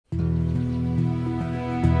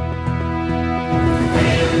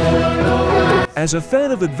As a fan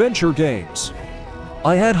of adventure games,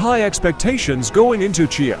 I had high expectations going into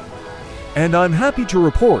Tchia, and I'm happy to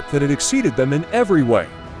report that it exceeded them in every way.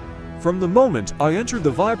 From the moment I entered the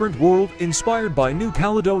vibrant world inspired by New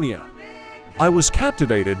Caledonia, I was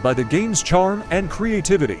captivated by the game's charm and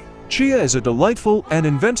creativity. Tchia is a delightful and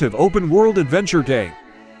inventive open-world adventure game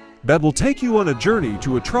that will take you on a journey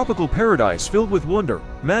to a tropical paradise filled with wonder,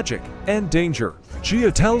 magic, and danger.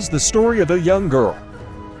 Tchia tells the story of a young girl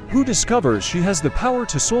who discovers she has the power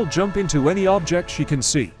to soul jump into any object she can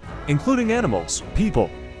see, including animals, people,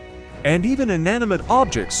 and even inanimate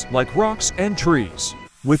objects like rocks and trees.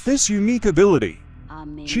 With this unique ability,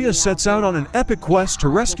 Tchia sets out on an epic quest to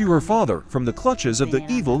rescue her father from the clutches of the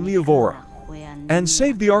evil Neovora and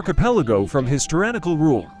save the archipelago from his tyrannical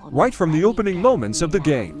rule. Right from the opening moments of the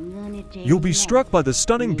game, you'll be struck by the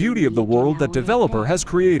stunning beauty of the world that developer has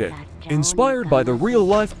created, inspired by the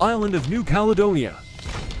real-life island of New Caledonia.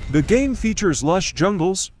 The game features lush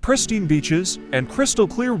jungles, pristine beaches, and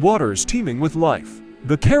crystal-clear waters teeming with life.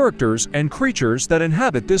 The characters and creatures that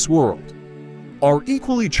inhabit this world are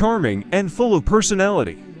equally charming and full of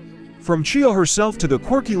personality, from Tchia herself to the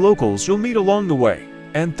quirky locals you'll meet along the way,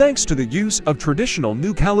 and thanks to the use of traditional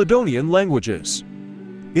New Caledonian languages.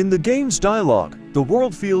 In the game's dialogue, the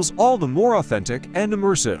world feels all the more authentic and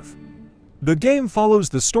immersive. The game follows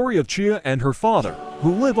the story of Tchia and her father,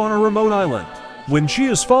 who live on a remote island. When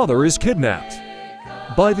Tchia's father is kidnapped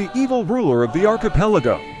by the evil ruler of the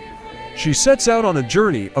archipelago, she sets out on a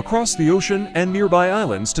journey across the ocean and nearby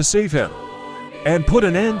islands to save him and put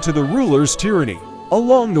an end to the ruler's tyranny.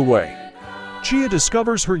 Along the way, Tchia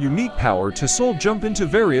discovers her unique power to soul jump into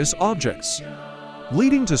various objects,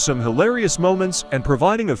 leading to some hilarious moments and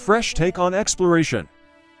providing a fresh take on exploration.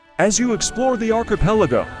 As you explore the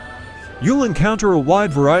archipelago, you'll encounter a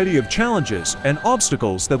wide variety of challenges and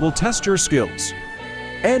obstacles that will test your skills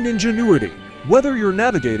and ingenuity. Whether you're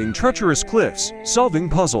navigating treacherous cliffs, solving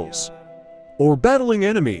puzzles, or battling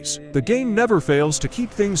enemies, the game never fails to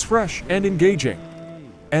keep things fresh and engaging.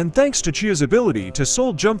 And thanks to Tchia's ability to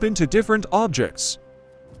soul jump into different objects,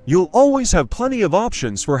 you'll always have plenty of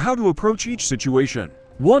options for how to approach each situation.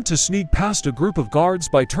 Want to sneak past a group of guards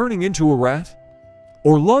by turning into a rat?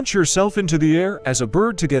 Or launch yourself into the air as a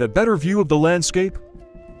bird to get a better view of the landscape?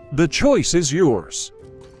 The choice is yours.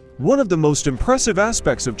 One of the most impressive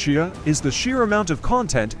aspects of Tchia is the sheer amount of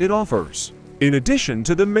content it offers, in addition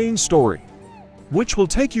to the main story, which will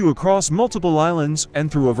take you across multiple islands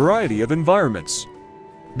and through a variety of environments.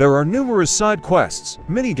 There are numerous side quests,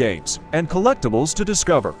 mini-games, and collectibles to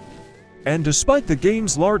discover. And despite the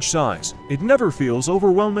game's large size, it never feels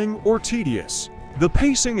overwhelming or tedious. The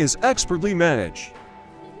pacing is expertly managed,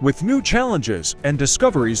 with new challenges and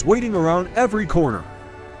discoveries waiting around every corner.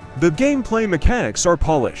 The gameplay mechanics are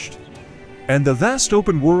polished, and the vast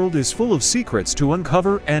open world is full of secrets to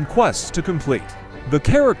uncover and quests to complete. The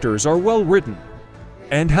characters are well written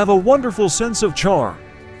and have a wonderful sense of charm,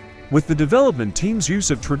 with the development team's use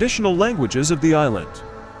of traditional languages of the island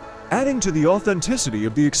adding to the authenticity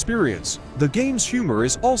of the experience. The game's humor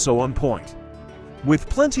is also on point, with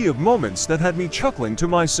plenty of moments that had me chuckling to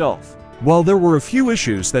myself. While there were a few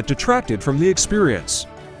issues that detracted from the experience,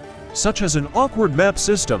 such as an awkward map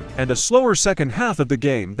system and a slower second half of the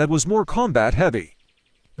game that was more combat-heavy,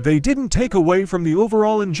 they didn't take away from the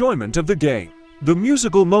overall enjoyment of the game. The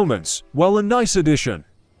musical moments, while a nice addition,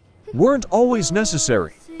 weren't always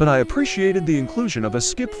necessary, but I appreciated the inclusion of a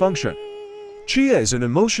skip function. Tchia is an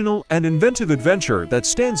emotional and inventive adventure that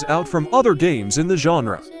stands out from other games in the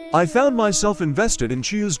genre. I found myself invested in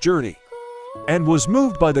Tchia's journey and was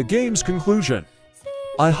moved by the game's conclusion.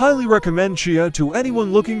 I highly recommend Tchia to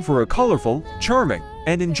anyone looking for a colorful, charming,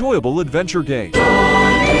 and enjoyable adventure game.